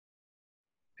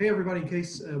Hey everybody, in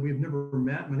case we've never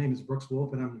met, my name is Brooks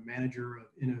Wolf and I'm the manager of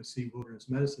NOC Wilderness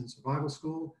Medicine Survival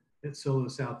School at Solo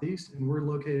Southeast, and we're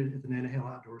located at the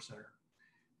Nantahala Outdoor Center.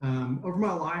 Over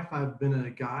my life, I've been a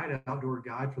guide, an outdoor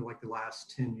guide for like the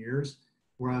last 10 years,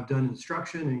 where I've done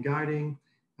instruction and guiding.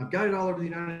 I've guided all over the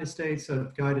United States.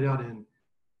 I've guided out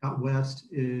west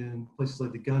in places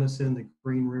like the Gunnison, the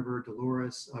Green River,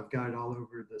 Dolores. I've guided all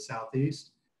over the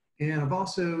Southeast. And I've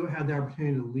also had the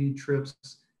opportunity to lead trips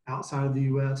outside of the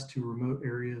US to remote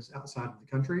areas outside of the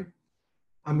country.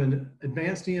 I'm an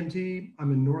advanced EMT.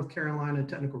 I'm a North Carolina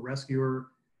technical rescuer.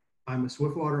 I'm a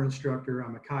swiftwater instructor.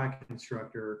 I'm a kayak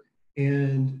instructor.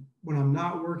 And when I'm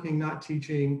not working, not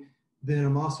teaching, then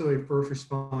I'm also a first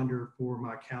responder for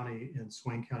my county in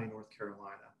Swain County, North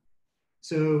Carolina.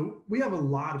 So we have a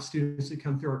lot of students that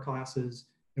come through our classes.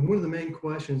 And one of the main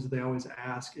questions that they always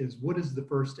ask is, what's the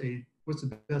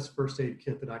best first aid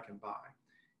kit that I can buy?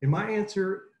 And my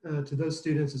answer to those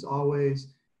students is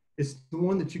always, it's the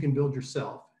one that you can build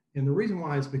yourself. And the reason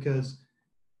why is because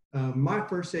my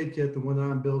first aid kit, the one that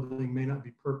I'm building, may not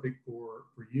be perfect for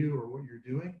you or what you're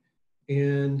doing.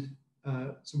 And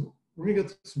so we're gonna go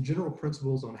through some general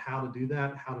principles on how to do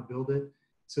that, how to build it.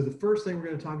 So the first thing we're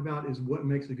gonna talk about is what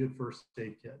makes a good first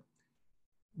aid kit.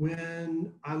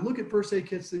 When I look at first aid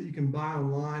kits that you can buy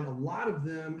online, a lot of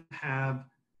them have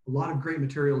a lot of great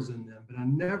materials in them, but I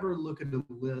never look at the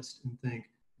list and think,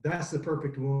 that's the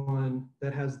perfect one,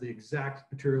 that has the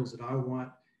exact materials that I want.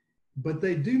 But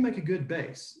they do make a good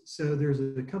base. So there's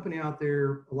a company out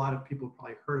there, a lot of people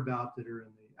probably heard about that are in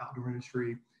the outdoor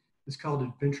industry. It's called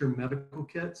Adventure Medical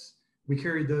Kits. We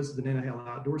carry those at the Nantahala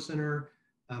Outdoor Center.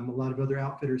 A lot of other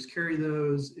outfitters carry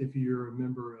those. If you're a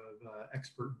member of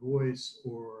Expert Voice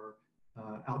or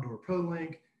Outdoor Pro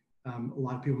Link, a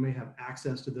lot of people may have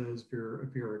access to those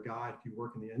if you're a guide, if you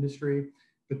work in the industry,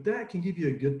 but that can give you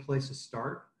a good place to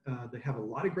start. They have a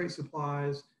lot of great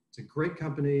supplies. It's a great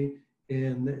company,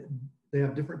 and they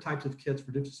have different types of kits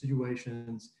for different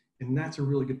situations, and that's a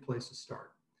really good place to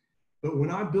start. But when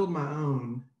I build my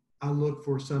own, I look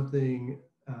for something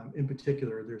in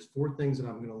particular. There's 4 things that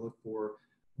I'm going to look for.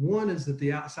 One is that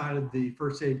the outside of the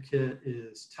first aid kit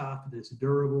is tough, it's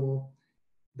durable.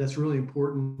 That's really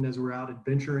important as we're out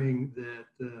adventuring, that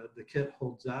the kit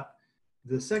holds up.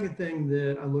 The second thing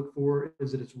that I look for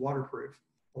is that it's waterproof.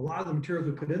 A lot of the materials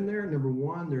we put in there, number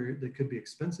one, they could be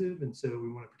expensive, and so we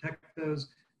want to protect those.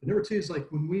 But number 2 is, like,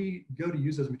 when we go to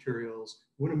use those materials,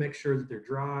 we want to make sure that they're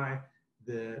dry,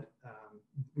 that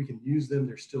we can use them.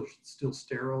 They're still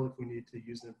sterile if we need to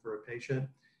use them for a patient.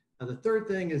 The third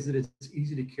thing is that it's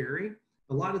easy to carry.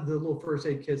 A lot of the little first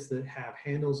aid kits that have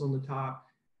handles on the top,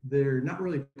 they're not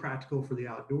really practical for the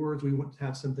outdoors. We want to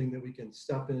have something that we can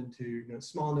stuff into,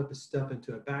 small enough to stuff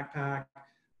into a backpack,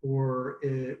 or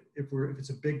if it's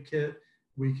a big kit,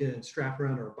 we can strap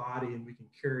around our body and we can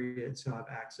carry it, so have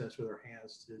access with our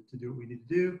hands to do what we need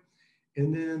to do.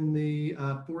 And then the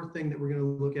 4th thing that we're going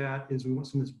to look at is we want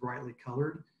something that's brightly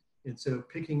colored. And so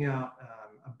picking out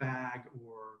a bag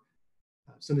or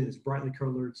something that's brightly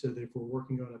colored, so that if we're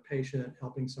working on a patient,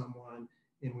 helping someone,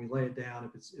 and we lay it down,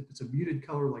 if it's a muted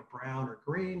color like brown or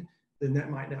green, then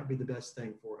that might not be the best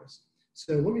thing for us.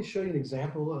 So let me show you an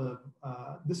example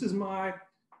of, this is my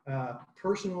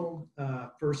personal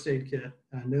first aid kit.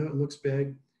 I know it looks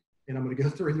big, and I'm going to go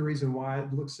through the reason why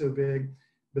it looks so big,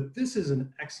 but this is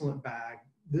an excellent bag.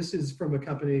 This is from a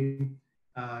company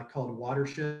called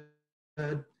Watershed,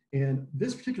 and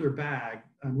this particular bag,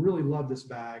 I really love this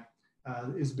bag,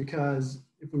 is because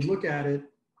if we look at it,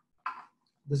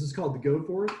 this is called the Go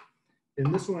For It,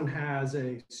 and this one has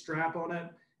a strap on it.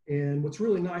 And what's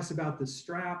really nice about this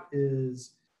strap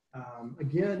is,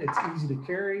 again, it's easy to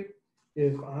carry.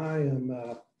 If I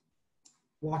am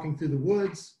walking through the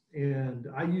woods, and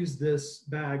I use this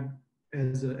bag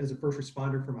as a first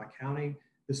responder for my county.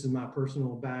 This is my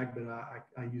personal bag, but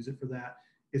I use it for that.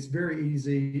 It's very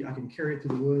easy. I can carry it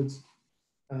through the woods.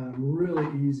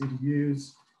 Really easy to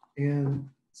use. And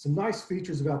some nice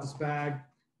features about this bag: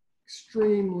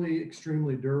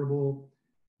 extremely durable.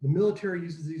 The military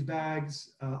uses these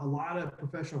bags. A lot of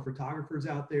professional photographers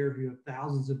out there who have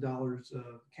thousands of dollars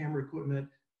of camera equipment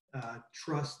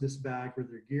trust this bag for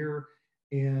their gear.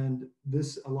 And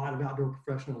a lot of outdoor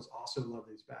professionals also love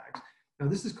these bags. Now,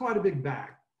 this is quite a big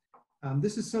bag.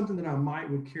 This is something that I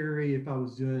would carry if I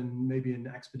was doing maybe an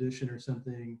expedition or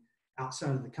something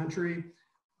outside of the country.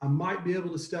 I might be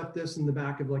able to stuff this in the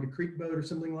back of like a creek boat or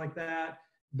something like that,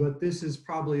 but this is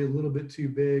probably a little bit too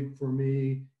big for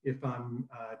me if I'm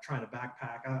trying to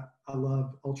backpack. I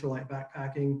love ultralight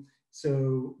backpacking,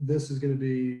 so this is going to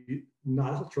be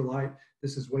not ultralight.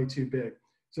 This is way too big.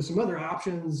 So some other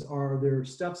options are, there are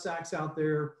stuff sacks out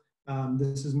there.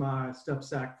 This is my stuff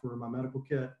sack for my medical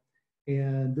kit.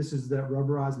 And this is that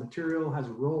rubberized material, has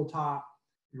a roll top.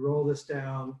 You roll this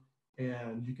down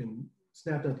and you can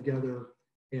snap that together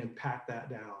and pack that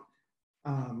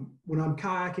down. When I'm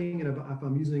kayaking and if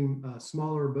I'm using a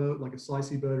smaller boat, like a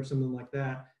slicey boat or something like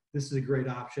that, this is a great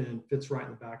option, fits right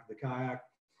in the back of the kayak.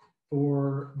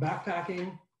 For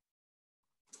backpacking,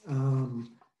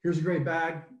 here's a great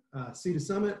bag, Sea to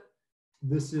Summit.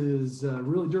 This is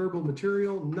really durable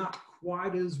material, not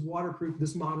quite as waterproof.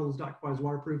 This model is not quite as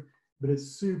waterproof, but it's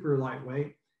super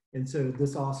lightweight. And so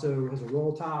this also has a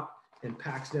roll top and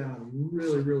packs down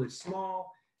really, really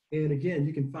small. And again,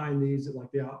 you can find these at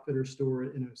like the outfitter store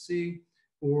at NOC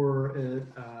or at,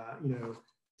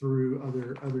 through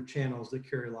other channels that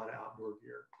carry a lot of outdoor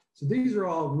gear. So these are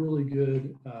all really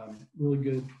good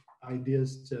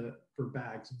ideas for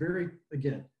bags.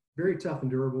 Very tough and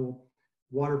durable,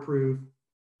 waterproof,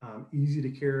 easy to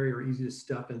carry or easy to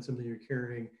stuff in something you're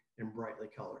carrying, and brightly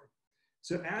colored.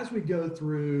 So as we go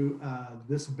through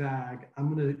this bag,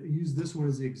 I'm going to use this one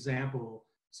as the example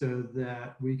so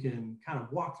that we can kind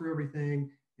of walk through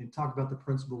everything and talk about the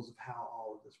principles of how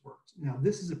all of this works. Now,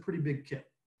 this is a pretty big kit.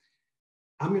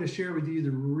 I'm going to share with you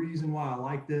the reason why I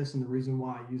like this and the reason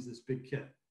why I use this big kit.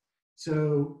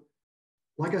 So,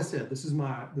 like I said,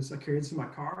 I carry this in my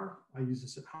car. I use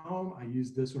this at home. I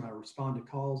use this when I respond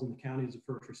to calls in the county as a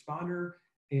first responder.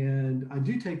 And I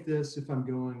do take this if I'm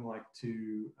going like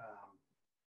to,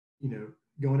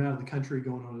 going out of the country,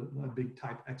 going on a big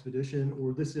type expedition,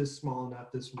 or this is small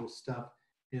enough, this will stuff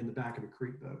in the back of a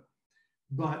creek boat.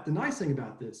 But the nice thing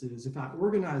about this is if I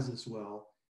organize this well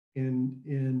and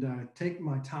take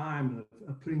my time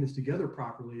of putting this together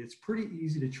properly, it's pretty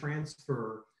easy to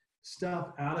transfer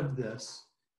stuff out of this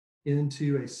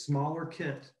into a smaller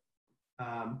kit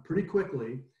pretty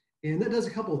quickly. And that does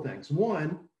a couple of things.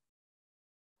 One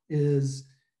is,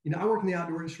 I work in the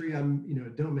outdoor industry.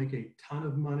 Don't make a ton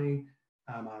of money.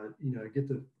 I get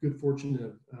the good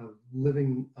fortune of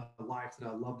living a life that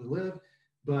I love to live,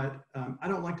 but I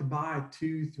don't like to buy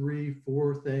 2, 3,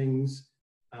 4 things,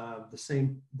 the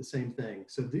same thing.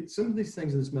 So some of these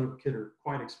things in this medical kit are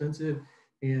quite expensive,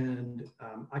 and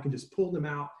I can just pull them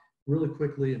out really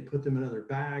quickly and put them in another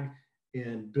bag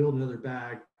and build another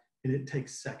bag, and it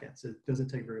takes seconds. It doesn't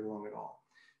take very long at all.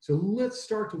 So let's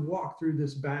start to walk through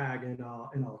this bag, and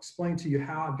I'll explain to you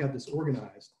how I've got this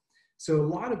organized. So a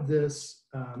lot of this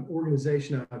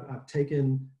organization I've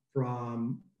taken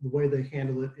from the way they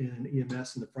handle it in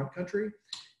EMS in the front country.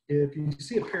 If you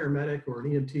see a paramedic or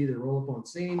an EMT, they roll up on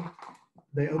scene,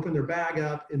 they open their bag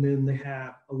up, and then they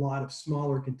have a lot of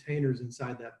smaller containers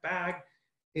inside that bag,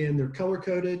 and they're color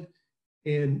coded.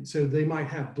 And so they might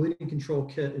have bleeding control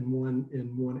kit in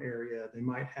one area. They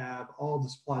might have all the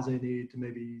supplies they need to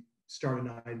maybe start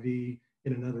an IV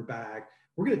in another bag.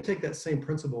 We're going to take that same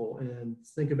principle and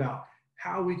think about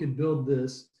how we could build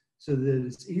this so that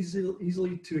it's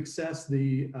easily to access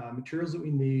the materials that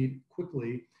we need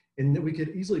quickly, and that we could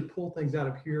easily pull things out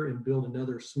of here and build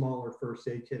another smaller first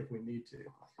aid kit if we need to.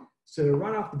 So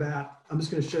right off the bat, I'm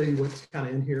just going to show you what's kind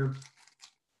of in here.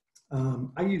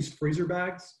 I use freezer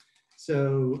bags.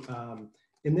 So,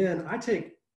 and then I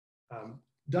take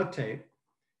duct tape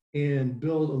and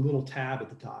build a little tab at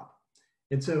the top.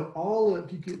 And so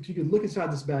if you could look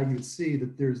inside this bag, you would see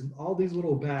that there's all these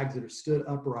little bags that are stood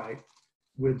upright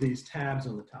with these tabs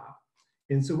on the top.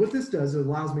 And so what this does, it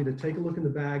allows me to take a look in the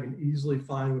bag and easily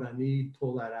find what I need,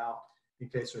 pull that out in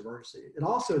case of emergency. It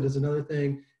also does another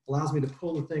thing, allows me to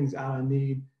pull the things out I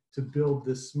need to build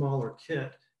this smaller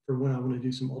kit for when I want to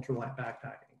do some ultralight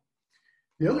backpacking.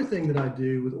 The other thing that I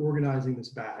do with organizing this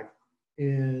bag,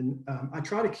 and I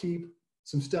try to keep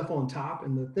some stuff on top,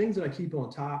 and the things that I keep on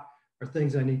top are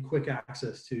things I need quick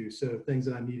access to, so things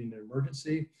that I need in an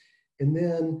emergency. And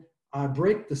then I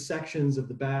break the sections of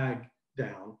the bag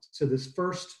down. So this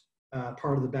first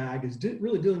part of the bag is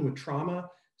really dealing with trauma.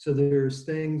 So there's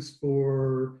things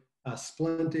for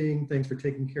splinting, things for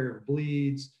taking care of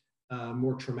bleeds,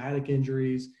 more traumatic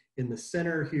injuries. In the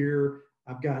center here,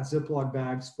 I've got Ziploc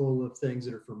bags full of things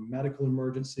that are for medical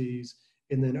emergencies.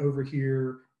 And then over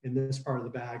here in this part of the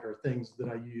bag are things that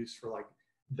I use for like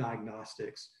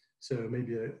diagnostics. So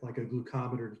maybe like a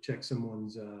glucometer to check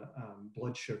someone's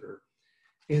blood sugar.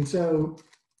 And so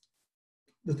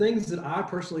the things that I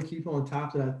personally keep on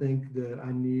top that I think that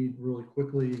I need really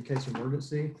quickly in case of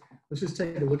emergency, let's just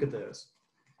take a look at those.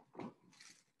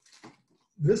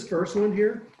 This first one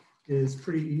here is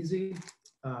pretty easy.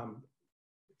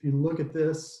 If you look at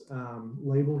this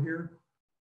label here,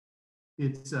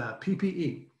 it's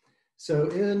PPE. So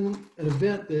in an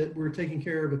event that we're taking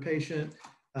care of a patient,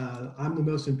 I'm the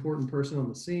most important person on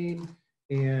the scene,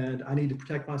 and I need to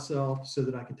protect myself so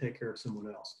that I can take care of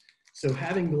someone else. So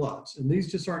having gloves, and these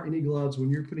just aren't any gloves.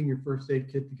 When you're putting your first aid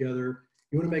kit together,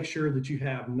 you want to make sure that you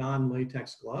have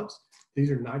non-latex gloves. These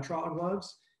are nitrile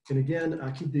gloves. And again,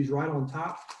 I keep these right on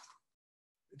top.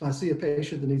 If I see a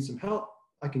patient that needs some help,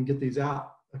 I can get these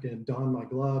out. I can don my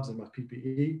gloves and my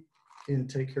PPE and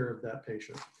take care of that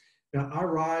patient. Now, I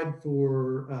ride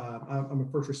for, I'm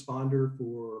a first responder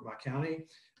for my county.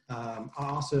 I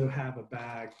also have a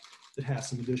bag that has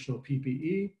some additional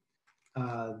PPE.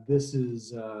 This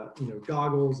is,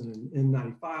 goggles and an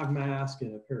N95 mask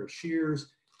and a pair of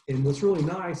shears. And what's really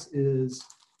nice is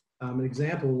an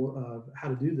example of how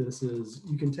to do this is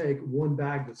you can take one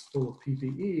bag that's full of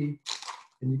PPE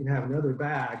and you can have another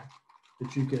bag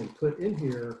that you can put in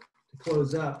here to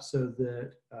close up so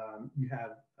that you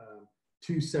have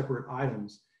two separate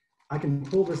items. I can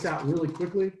pull this out really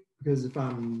quickly because I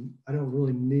don't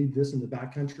really need this in the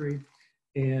backcountry,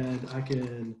 and I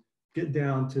can get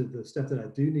down to the stuff that I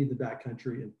do need in the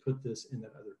backcountry and put this in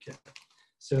that other kit.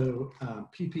 So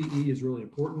PPE is really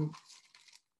important.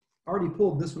 I already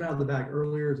pulled this one out of the bag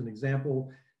earlier as an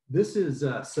example. This is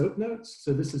SOAP notes.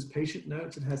 So this is patient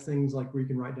notes. It has things like where you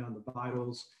can write down the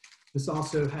vitals. This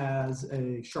also has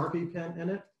a Sharpie pen in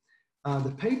it.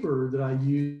 The paper that I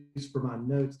use for my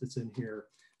notes that's in here,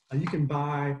 you can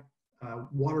buy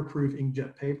waterproof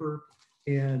inkjet paper,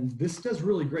 and this does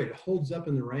really great. It holds up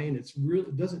in the rain.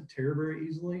 It doesn't tear very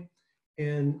easily.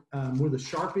 And with a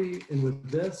Sharpie and with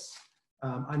this,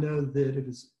 I know that if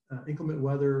it's inclement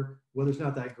weather's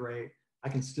not that great, I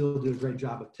can still do a great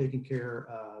job of taking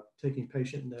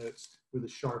patient notes with a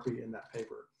Sharpie and that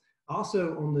paper.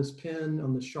 Also on this pen,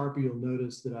 on the Sharpie, you'll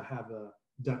notice that I have a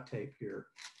duct tape here.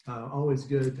 Always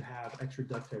good to have extra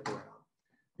duct tape around.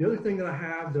 The other thing that I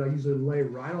have that I usually lay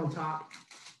right on top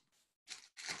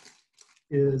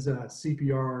is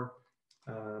CPR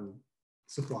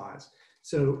supplies.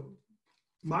 So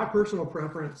my personal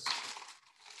preference,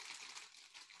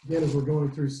 again, as we're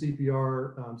going through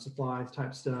CPR supplies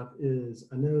type stuff, is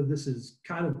I know this is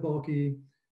kind of bulky,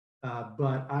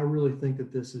 but I really think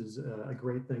that this is a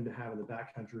great thing to have in the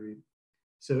backcountry.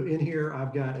 So in here,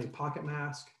 I've got a pocket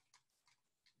mask.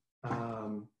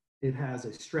 It has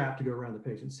a strap to go around the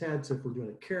patient's head. So if we're doing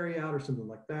a carry out or something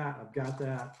like that, I've got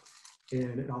that.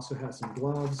 And it also has some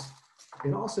gloves.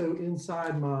 And also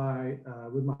inside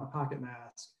with my pocket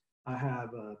mask, I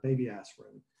have baby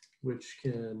aspirin, which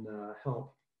can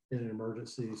help in an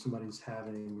emergency. Somebody's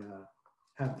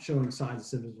showing signs and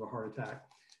symptoms of a heart attack.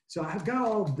 So I've got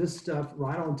all of this stuff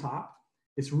right on top.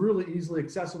 It's really easily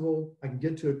accessible. I can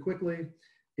get to it quickly.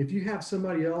 If you have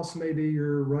somebody else, maybe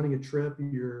you're running a trip,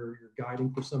 you're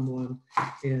guiding for someone,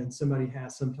 and somebody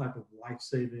has some type of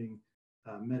life-saving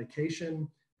medication,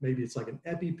 maybe it's like an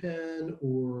EpiPen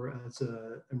or it's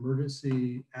an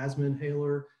emergency asthma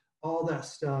inhaler, all that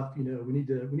stuff, we need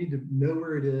to know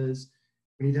where it is.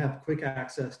 We need to have quick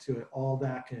access to it. All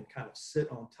that can kind of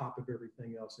sit on top of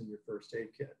everything else in your first aid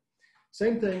kit.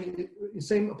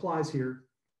 Same applies here.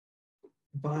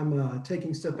 If I'm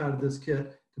taking stuff out of this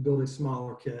kit to build a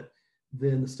smaller kit,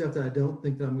 then the stuff that I don't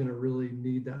think that I'm going to really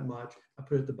need that much, I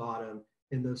put at the bottom,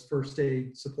 and those first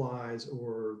aid supplies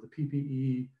or the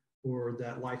PPE or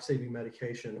that life-saving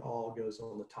medication all goes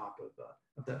on the top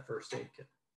of that first aid kit.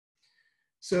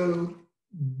 So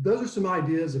those are some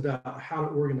ideas about how to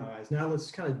organize. Now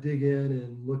let's kind of dig in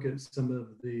and look at some of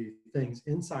the things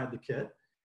inside the kit.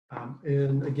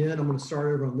 And again, I'm going to start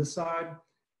over on this side.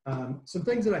 Some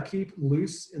things that I keep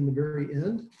loose in the very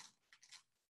end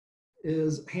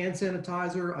is hand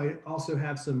sanitizer. I also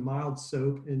have some mild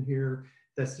soap in here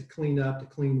that's to clean up, to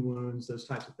clean wounds, those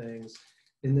types of things.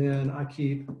 And then I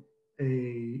keep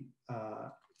a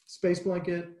space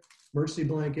blanket, emergency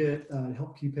blanket, to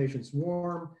help keep patients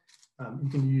warm. You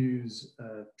can use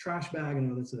a trash bag. I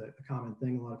know that's a common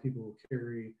thing. A lot of people will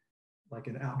carry like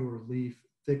an outdoor leaf,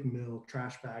 thick mill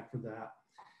trash bag for that.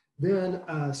 Then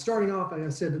starting off, like I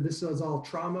said, that this is all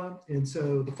trauma. And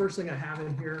so the first thing I have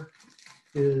in here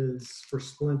is for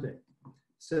splinting.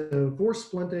 So for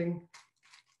splinting,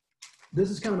 this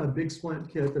is kind of my big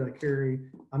splint kit that I carry.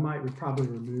 I might probably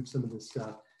remove some of this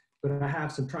stuff, but I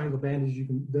have some triangle bandages.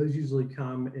 Those usually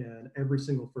come in every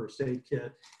single first aid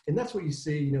kit. And that's what you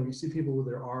see, you see people with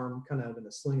their arm kind of in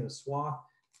a sling and a swath.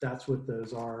 That's what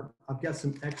those are. I've got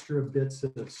some extra bits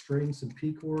of string, some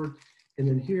P-cord. And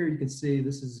then here you can see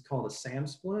this is called a SAM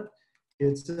splint.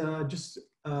 It's just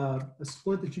a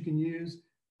splint that you can use.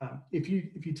 If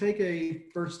you take a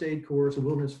first aid course, a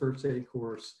wilderness first aid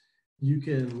course, you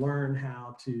can learn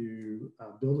how to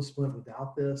build a splint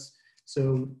without this.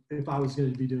 So if I was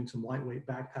going to be doing some lightweight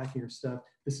backpacking or stuff,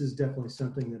 this is definitely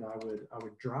something that I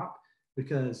would drop,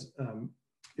 because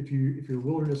if you're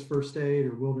wilderness first aid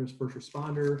or wilderness first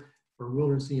responder or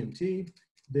wilderness EMT,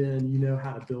 then you know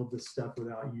how to build this stuff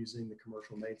without using the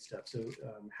commercial made stuff. So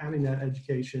having that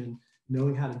education,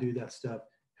 knowing how to do that stuff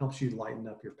helps you lighten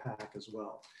up your pack as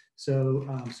well. So,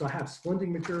 so I have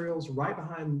splinting materials. Right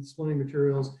behind the splinting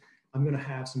materials, I'm going to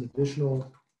have some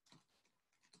additional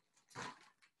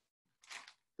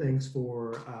things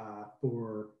for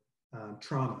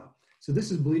trauma. So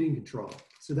this is bleeding control.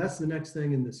 So that's the next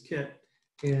thing in this kit.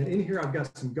 And in here, I've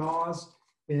got some gauze.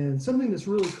 And something that's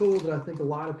really cool that I think a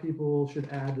lot of people should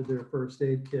add to their first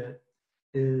aid kit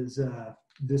is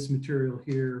this material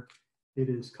here. It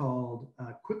is called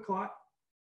Quick Clot.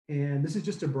 And this is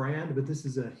just a brand, but this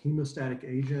is a hemostatic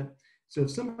agent. So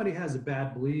if somebody has a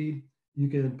bad bleed, you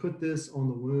can put this on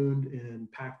the wound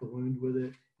and pack the wound with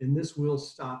it. And this will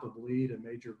stop a bleed, a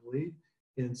major bleed.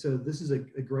 And so this is a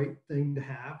great thing to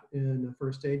have in a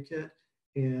first aid kit.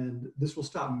 And this will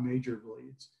stop major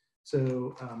bleeds.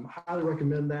 So I highly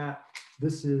recommend that.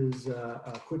 This is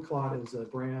Quick Clot is a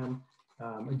brand.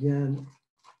 Again,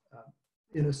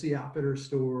 NOC Outfitter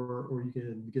store, or you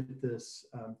can get this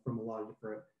from a lot of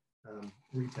different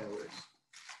retailers.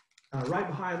 Right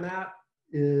behind that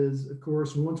is, of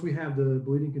course, once we have the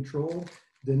bleeding control,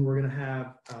 then we're going to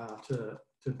have to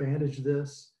bandage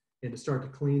this and to start to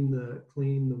clean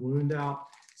the wound out.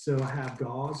 So I have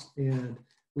gauze, and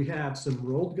we have some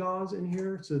rolled gauze in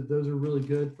here. So those are really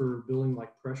good for building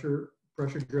like pressure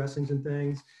dressings and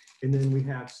things. And then we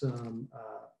have some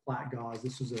flat gauze.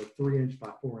 This is a 3-inch by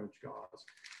 4-inch gauze.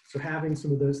 So having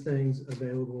some of those things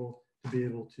available to be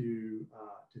able to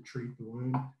treat the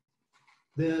wound.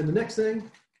 Then the next thing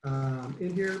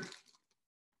in here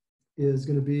is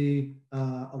going to be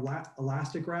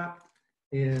elastic wrap,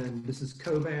 and this is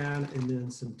Coban, and then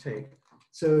some tape.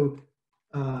 So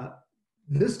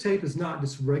this tape is not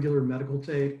just regular medical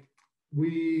tape.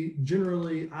 I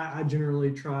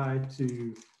generally try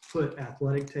to put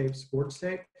athletic tape, sports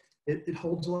tape. It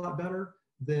holds a lot better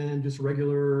than just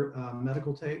regular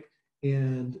medical tape.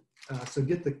 And so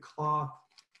get the cloth.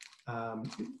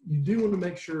 You do want to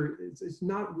make sure it's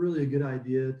not really a good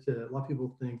idea to, a lot of people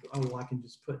think, oh, well, I can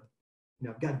just put,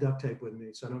 I've got duct tape with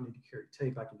me, so I don't need to carry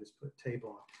tape. I can just put tape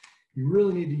on. You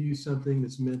really need to use something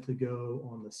that's meant to go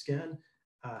on the skin.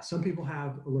 Some people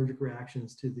have allergic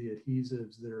reactions to the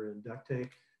adhesives that are in duct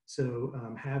tape. So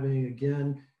having,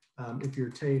 again, if your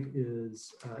tape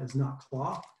is not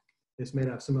cloth, it's made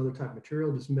out of some other type of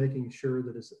material, just making sure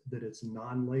that it's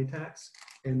non-latex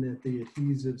and that the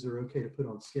adhesives are okay to put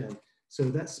on skin. So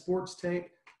that sports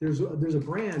tape, there's a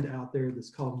brand out there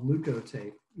that's called Leuko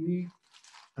tape.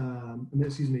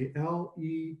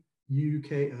 L-E-U-K-O,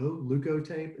 Leuko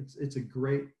tape. It's a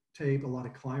great tape. A lot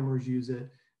of climbers use it,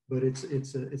 but it's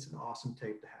an awesome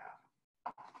tape to have.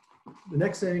 The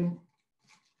next thing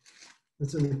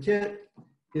that's in the kit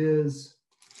is,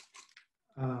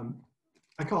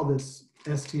 I call this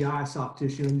STI, soft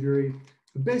tissue injury.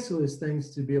 But basically, it's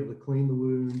things to be able to clean the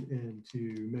wound and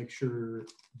to make sure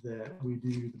that we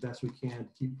do the best we can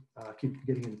to keep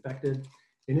getting infected.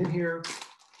 And in here,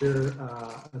 there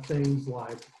are things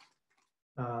like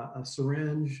a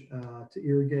syringe to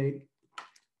irrigate.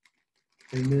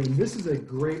 And then this is a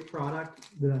great product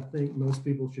that I think most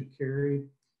people should carry,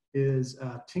 is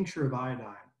a tincture of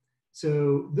iodine.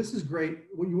 So this is great.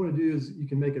 What you want to do is you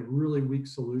can make a really weak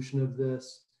solution of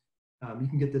this. You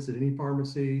can get this at any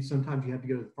pharmacy. Sometimes you have to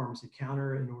go to the pharmacy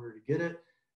counter in order to get it.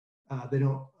 They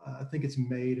don't, I think it's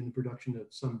made in the production of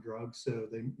some drugs, so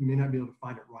you may not be able to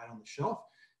find it right on the shelf.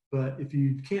 But if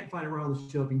you can't find it right on the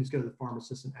shelf, you can just go to the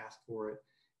pharmacist and ask for it.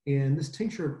 And this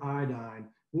tincture of iodine,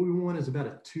 what we want is about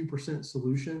a 2%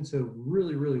 solution, so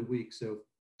really, really weak. So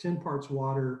 10 parts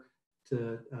water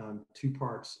to 2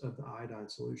 parts of the iodine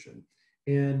solution.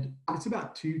 And it's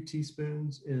about 2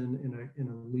 teaspoons in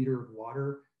a liter of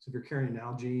water. So if you're carrying an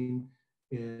Nalgene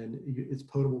and it's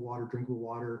potable water, drinkable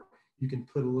water, you can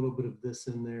put a little bit of this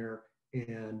in there,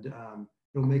 and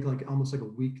it'll make like almost like a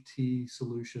weak tea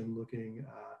solution looking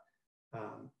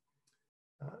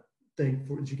thing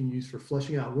that you can use for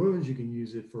flushing out wounds. You can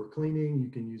use it for cleaning. You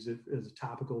can use it as a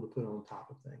topical to put on top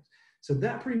of things. So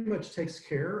that pretty much takes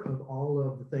care of all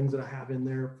of the things that I have in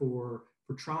there for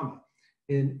trauma.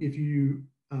 And if you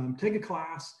take a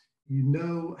class, you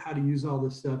know how to use all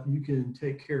this stuff, you can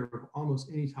take care of almost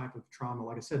any type of trauma.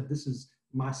 Like I said, this is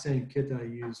my same kit that I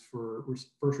use for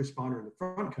first responder in the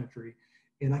front country,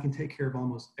 and I can take care of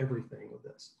almost everything with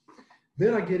this.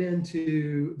 Then I get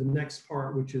into the next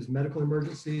part, which is medical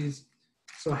emergencies.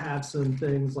 So I have some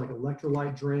things like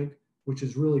electrolyte drink, which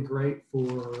is really great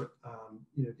for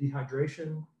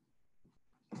dehydration.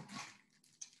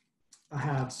 I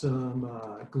have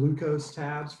some glucose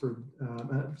tabs for,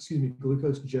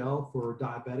 glucose gel for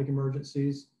diabetic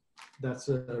emergencies. That's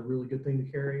a really good thing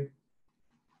to carry.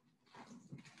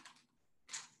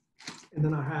 And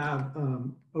then I have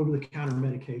over-the-counter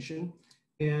medication.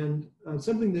 And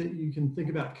something that you can think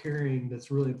about carrying that's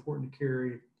really important to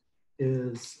carry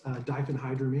is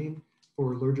diphenhydramine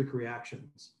for allergic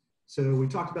reactions. So we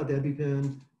talked about the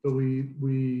EpiPen, but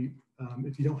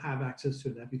if you don't have access to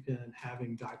an EpiPen,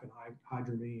 having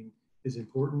diphenhydramine is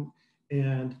important.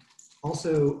 And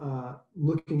also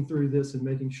looking through this and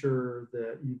making sure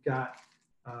that you've got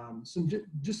some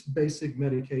just basic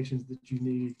medications that you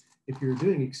need. If you're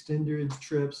doing extended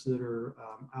trips that are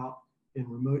out in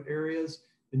remote areas,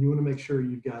 then you want to make sure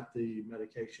you've got the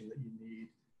medication that you need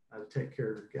to take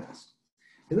care of your guests.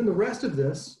 And then the rest of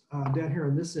this down here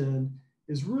on this end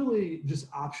is really just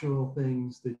optional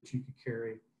things that you could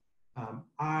carry.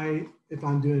 If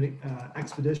I'm doing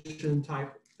expedition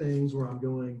type things where I'm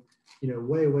going,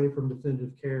 way away from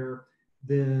definitive care,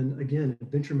 then again,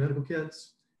 Adventure Medical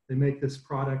Kits, they make this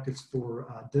product. It's for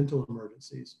dental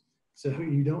emergencies. So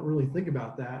you don't really think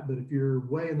about that, but if you're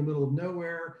way in the middle of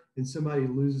nowhere and somebody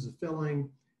loses a filling,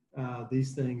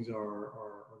 these things are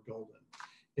golden.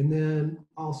 And then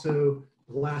also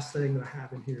the last thing that I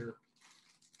have in here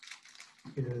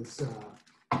is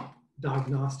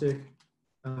diagnostic.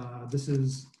 This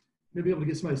is to be able to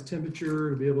get somebody's temperature,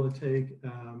 to be able to take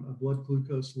a blood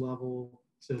glucose level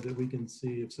so that we can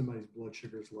see if somebody's blood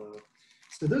sugar is low.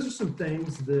 So those are some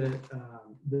things that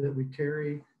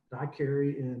I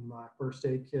carry in my first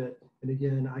aid kit. And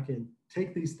again, I can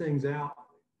take these things out,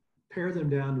 pare them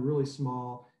down to really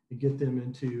small, and get them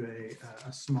into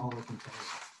a smaller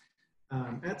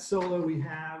container. At Solo, we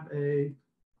have a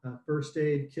first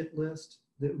aid kit list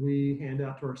that we hand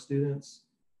out to our students.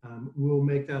 We'll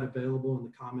make that available in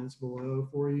the comments below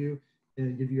for you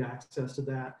and give you access to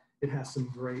that. It has some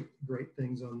great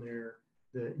things on there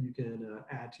that you can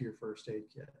add to your first aid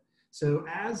kit. So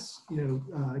as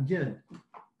again,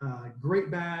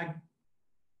 great bag,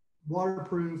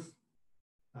 waterproof,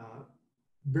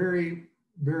 very,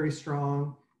 very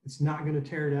strong. It's not going to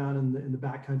tear down in the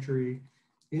backcountry.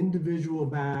 Individual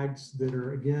bags that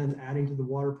are, again, adding to the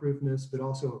waterproofness, but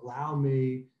also allow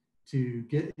me to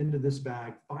get into this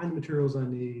bag, find the materials I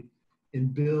need,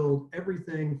 and build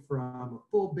everything from a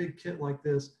full big kit like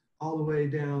this all the way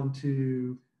down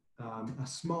to a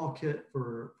small kit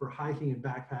for hiking and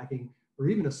backpacking, or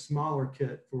even a smaller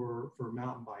kit for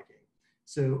mountain biking.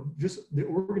 So just the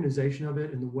organization of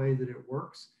it and the way that it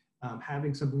works,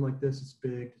 having something like this is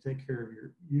big to take care of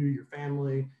your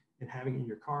family, and having it in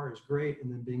your car is great,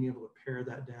 and then being able to pare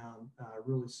that down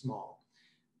really small.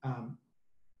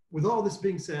 With all this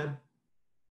being said,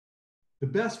 the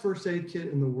best first aid kit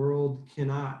in the world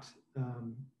cannot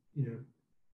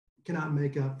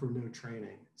make up for no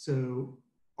training. So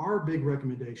our big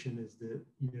recommendation is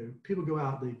that people go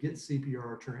out, they get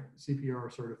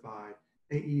CPR certified,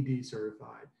 AED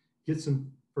certified, get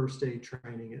some first aid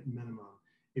training at minimum.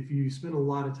 If you spend a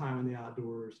lot of time in the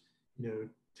outdoors,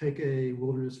 take a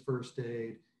wilderness first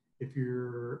aid. If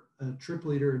you're a trip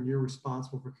leader and you're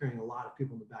responsible for carrying a lot of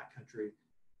people in the backcountry,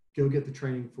 go get the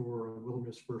training for a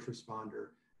wilderness first responder.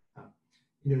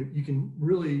 You can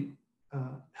really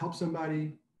help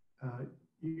somebody.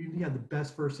 You can have the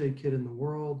best first aid kit in the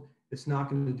world. It's not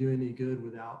going to do any good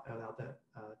without that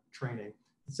training.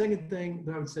 The second thing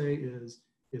that I would say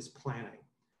is planning.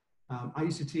 I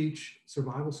used to teach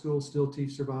survival school, still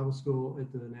teach survival school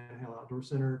at the Nantahala Outdoor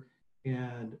Center.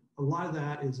 And a lot of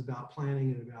that is about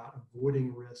planning and about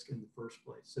avoiding risk in the first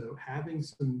place. So having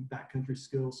some backcountry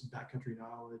skills, some backcountry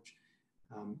knowledge,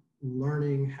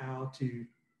 learning how to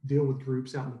deal with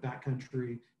groups out in the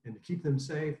backcountry and to keep them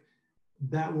safe,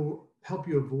 that will help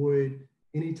you avoid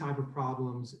any type of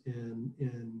problems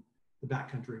in the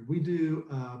backcountry. We do,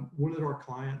 one of our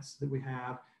clients that we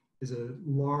have is a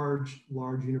large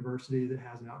university that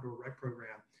has an outdoor rec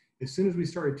program. As soon as we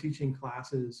started teaching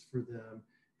classes for them,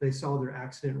 they saw their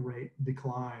accident rate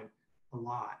decline a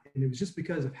lot. And it was just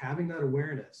because of having that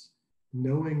awareness,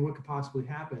 knowing what could possibly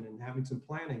happen and having some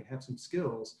planning, have some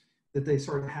skills, that they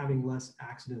started having less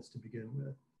accidents to begin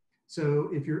with. So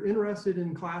if you're interested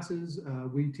in classes,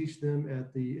 we teach them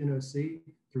at the NOC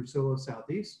through Solo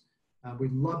Southeast.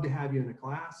 We'd love to have you in a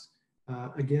class.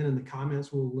 Again, in the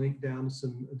comments, we'll link down to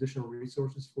some additional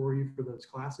resources for you for those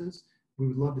classes. We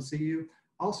would love to see you.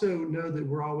 Also know that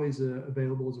we're always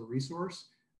available as a resource.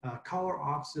 Call our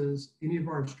offices. Any of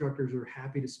our instructors are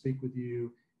happy to speak with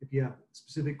you if you have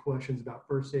specific questions about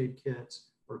first aid kits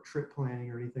or trip planning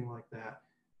or anything like that.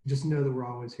 Just know that we're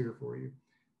always here for you.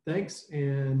 Thanks,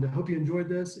 and I hope you enjoyed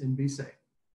this, and be safe.